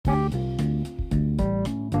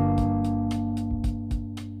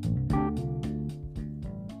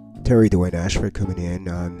Dwayne Ashford coming in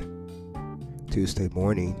on Tuesday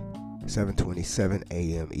morning, 7:27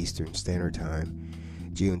 a.m. Eastern Standard Time,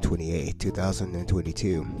 June 28,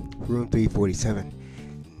 2022. Room 347.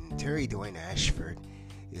 Dwayne Ashford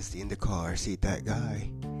is in the car seat, that guy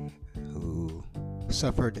who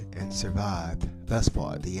suffered and survived thus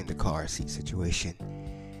far the in the car seat situation.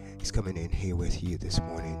 He's coming in here with you this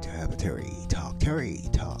morning to have a Terry Talk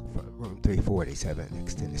from room 347,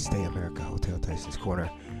 Extended Stay America Hotel, Tysons Corner.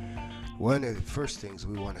 One of the first things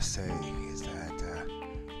we want to say is that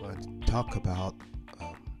we want to talk about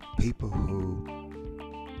people who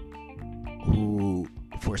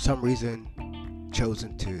for some reason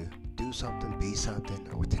chosen to do something, be something,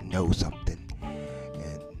 or to know something.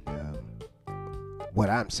 And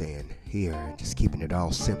what I'm saying here, and just keeping it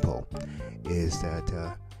all simple, is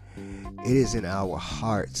that it is in our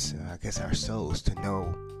hearts, I guess our souls, to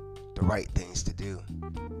know the right things to do.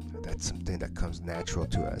 That's something that comes natural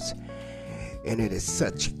to us. And it is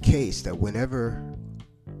such a case that whenever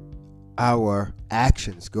our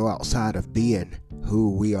actions go outside of being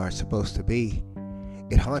who we are supposed to be,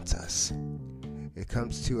 it haunts us. It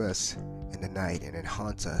comes to us in the night and it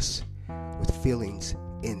haunts us with feelings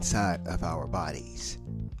inside of our bodies.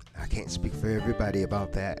 I can't speak for everybody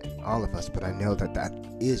about that, all of us, but I know that that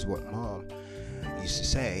is what Mom used to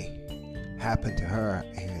say happened to her,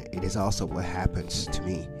 and it is also what happens to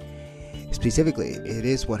me. Specifically, it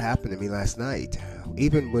is what happened to me last night.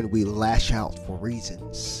 Even when we lash out for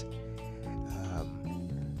reasons,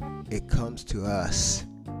 it comes to us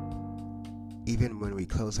even when we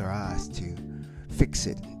close our eyes to fix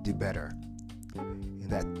it and do better. And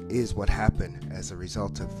that is what happened as a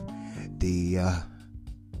result of the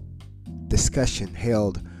discussion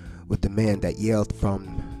held with the man that yelled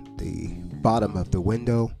from the bottom of the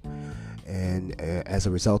window, and as a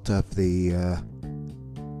result of the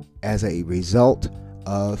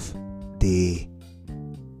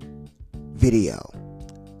video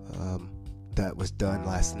that was done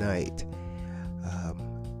last night.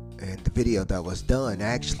 And the video that was done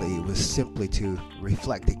actually was simply to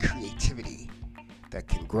reflect the creativity that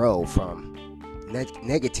can grow from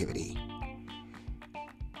negativity.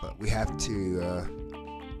 But we have to,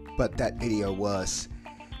 but that video was,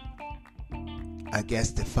 I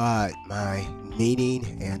guess, defied my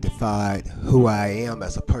meaning and defied who I am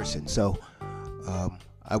as a person. So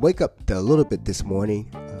I wake up a little bit this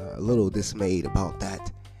morning, a little dismayed about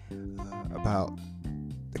that, about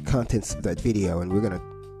the contents of that video, and we're going to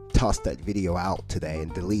toss that video out today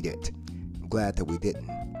and delete it. I'm glad that we didn't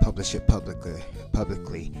publish it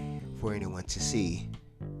publicly for anyone to see.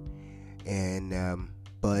 And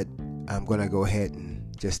but I'm going to go ahead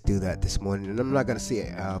and just do that this morning. And I'm not going to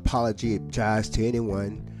say apologize to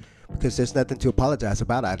anyone, because there's nothing to apologize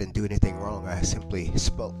about. I didn't do anything wrong. I simply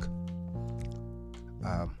spoke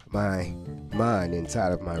my mind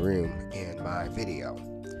inside of my room in my video.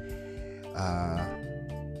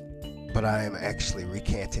 But I am actually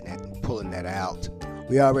recanting it and pulling that out.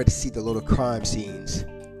 We already see the little crime scenes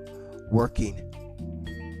working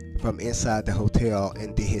from inside the hotel,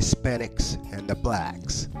 and the Hispanics and the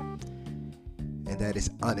blacks. And that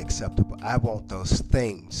is unacceptable. I want those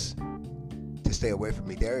things to stay away from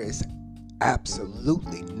me. There is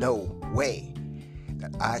absolutely no way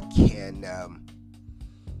that I can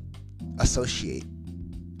associate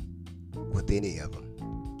with any of them.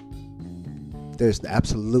 There's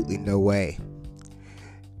absolutely no way.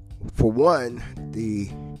 For one,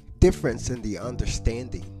 the difference in the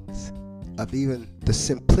understandings of even the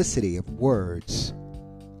simplicity of words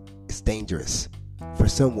is dangerous for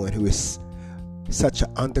someone who is such an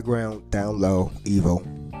underground, down low evil.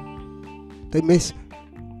 They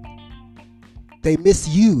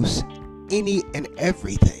misuse any and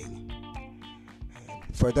everything.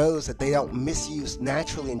 And for those that they don't misuse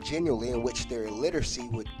naturally and genuinely, in which their illiteracy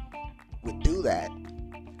would do that,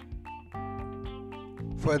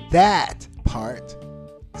 for that part,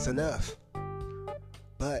 it's enough.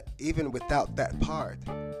 But even without that part,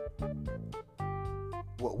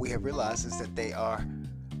 what we have realized is that they are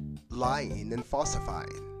lying and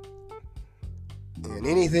falsifying. And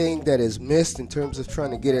anything that is missed in terms of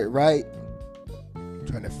trying to get it right,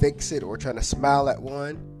 trying to fix it, or trying to smile at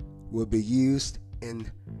one, will be used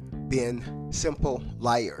in being simple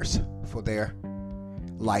liars for their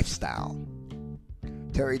lifestyle.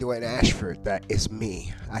 Dwayne Ashford, that is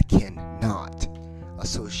me. I cannot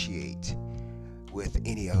associate with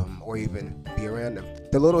any of them or even be around them.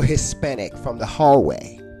 The little Hispanic from the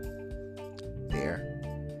hallway there,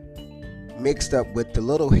 mixed up with the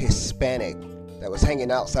little Hispanic that was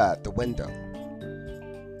hanging outside the window,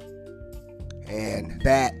 and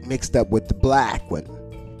that mixed up with the black one,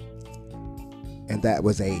 and that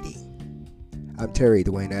was 80. I'm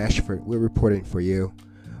Dwayne Ashford. We're reporting for you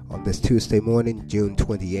on this Tuesday morning, June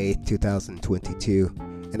 28th, 2022.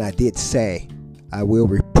 And I did say I will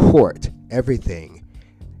report everything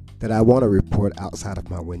that I want to report outside of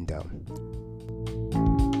my window.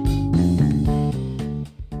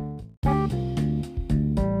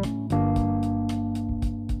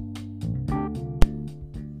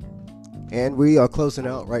 And we are closing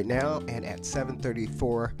out right now, and at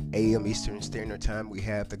 7:34 a.m. Eastern Standard Time, we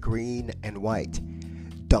have the green and white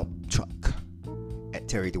dump truck at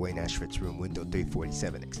Dwayne Ashford's room, window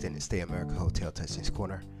 347, Extended Stay America Hotel, Tysons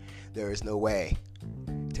Corner. There is no way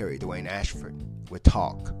Dwayne Ashford would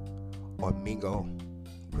talk or mingle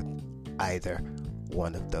with either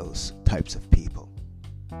one of those types of people.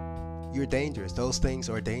 You're dangerous. Those things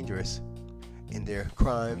are dangerous in their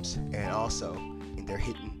crimes and also in their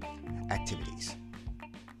hidden activities.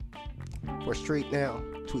 For Street Now,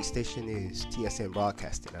 Tweet Station is TSN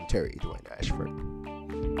Broadcasting. I'm Dwayne Ashford.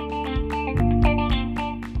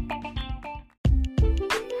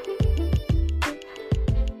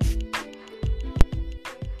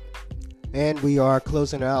 And we are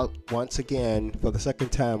closing out once again for the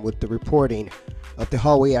second time with the reporting of the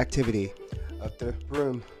hallway activity of the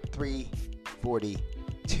room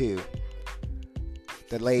 342.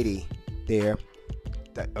 The lady there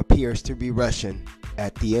that appears to be Russian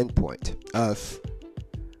at the end point of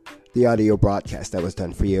the audio broadcast that was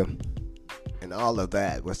done for you. And all of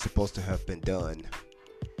that was supposed to have been done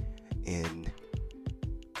in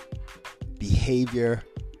behavior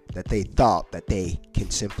that they thought that they can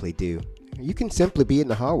simply do. You can simply be in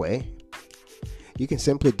the hallway. You can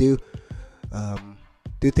simply do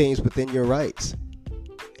things within your rights.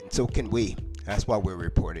 And so can we. That's why we're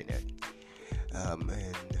reporting it.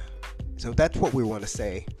 So that's what we want to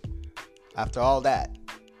say. After all that,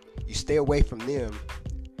 you stay away from them.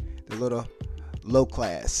 The little low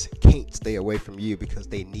class can't stay away from you because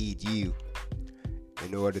they need you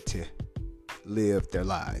in order to live their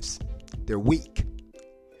lives. They're weak.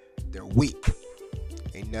 They're weak.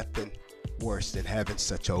 Ain't nothing worse than having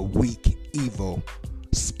such a weak, evil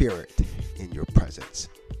spirit in your presence,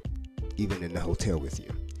 even in the hotel with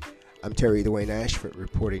you. I'm Dwayne Ashford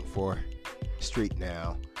reporting for Street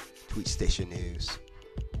Now, Tweet Station News.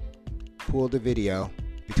 Pull the video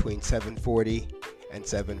between 7:40 and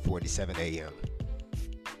 7:47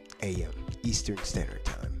 a.m. Eastern Standard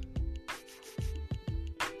Time.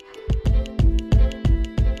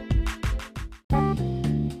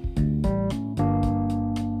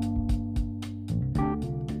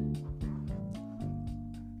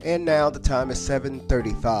 And now the time is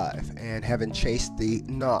 7:35, and having chased the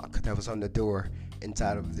knock that was on the door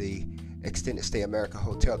inside of the Extended Stay America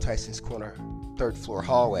Hotel, Tysons Corner, 3rd floor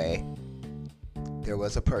hallway, there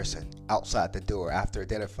was a person outside the door after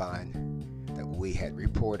identifying that we had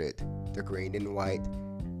reported the green and white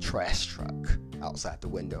trash truck outside the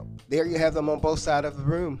window. There you have them on both sides of the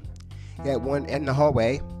room. You had one in the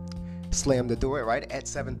hallway, slammed the door right at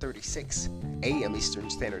 7:36 a.m.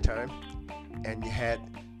 Eastern Standard Time, and you had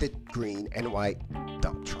the green and white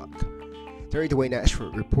dump truck. Dwayne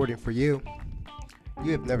Ashford reporting for you.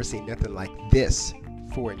 You have never seen nothing like this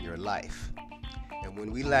before in your life. And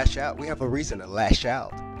when we lash out, we have a reason to lash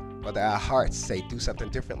out. Whether our hearts say do something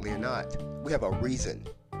differently or not, we have a reason,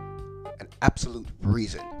 an absolute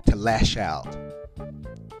reason to lash out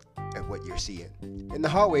at what you're seeing. In the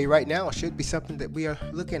hallway right now should be something that we are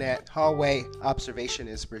looking at. Hallway observation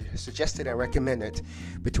is suggested and recommended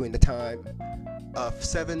between the time of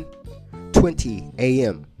 7:20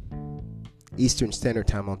 a.m. Eastern Standard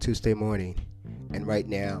Time on Tuesday morning, and right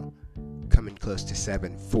now coming close to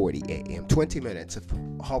 7:40 a.m. 20 minutes of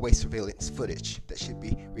hallway surveillance footage that should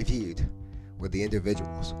be reviewed, where the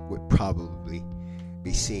individuals would probably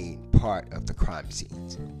be seen part of the crime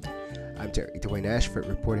scenes. I'm Dwayne Ashford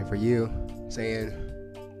reporting for you, saying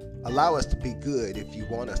allow us to be good if you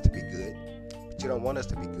want us to be good, but you don't want us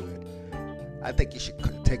to be good. I think you should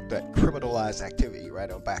take that criminalized activity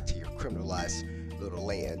right on back to your criminalized little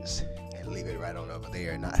lands and leave it right on over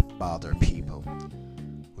there and not bother people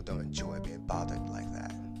who don't enjoy being bothered like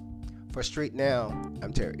that. For Street Now,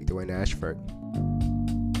 I'm Dwayne Ashford.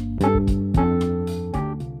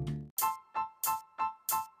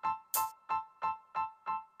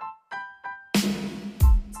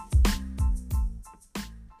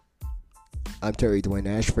 I'm Dwayne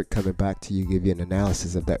Ashford coming back to you, give you an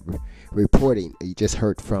analysis of that reporting you just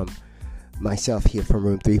heard from myself here from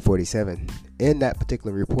room 347. In that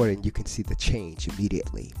particular reporting, you can see the change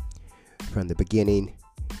immediately from the beginning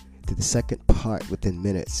to the second part within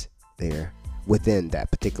minutes there within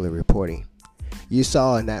that particular reporting. You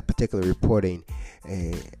saw in that particular reporting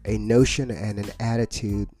a notion and an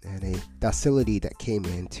attitude and a docility that came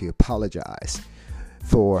in to apologize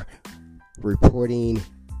for reporting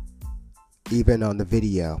even on the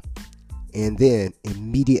video. And then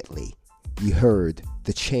immediately you heard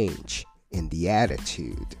the change in the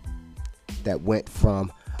attitude that went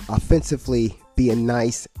from offensively being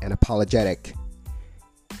nice and apologetic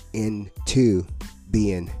into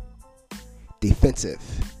being defensive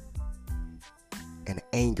and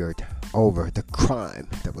angered over the crime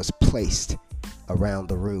that was placed around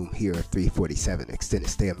the room here at 347 Extended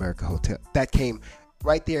Stay America Hotel. That came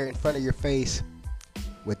right there in front of your face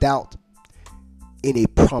without any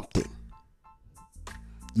prompting.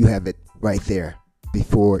 You have it right there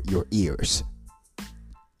before your ears.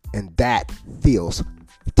 And that feels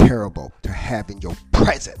terrible to have in your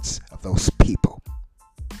presence of those people.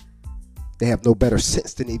 They have no better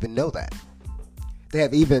sense than even know that. They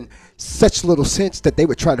have even such little sense that they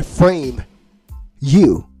would try to frame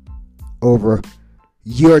you over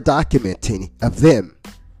your documenting of them.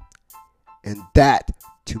 And that,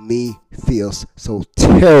 to me, feels so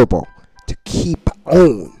terrible to keep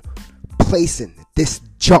on placing this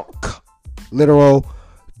junk, literal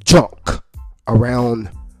junk, around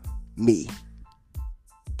me.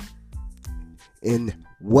 In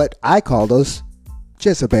what I call those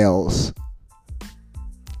Jezebels.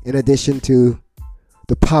 In addition to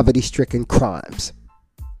the poverty-stricken crimes.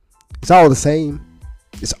 It's all the same.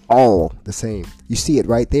 It's all the same. You see it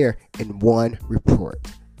right there in one report.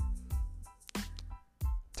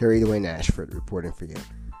 Dwayne Ashford reporting for you.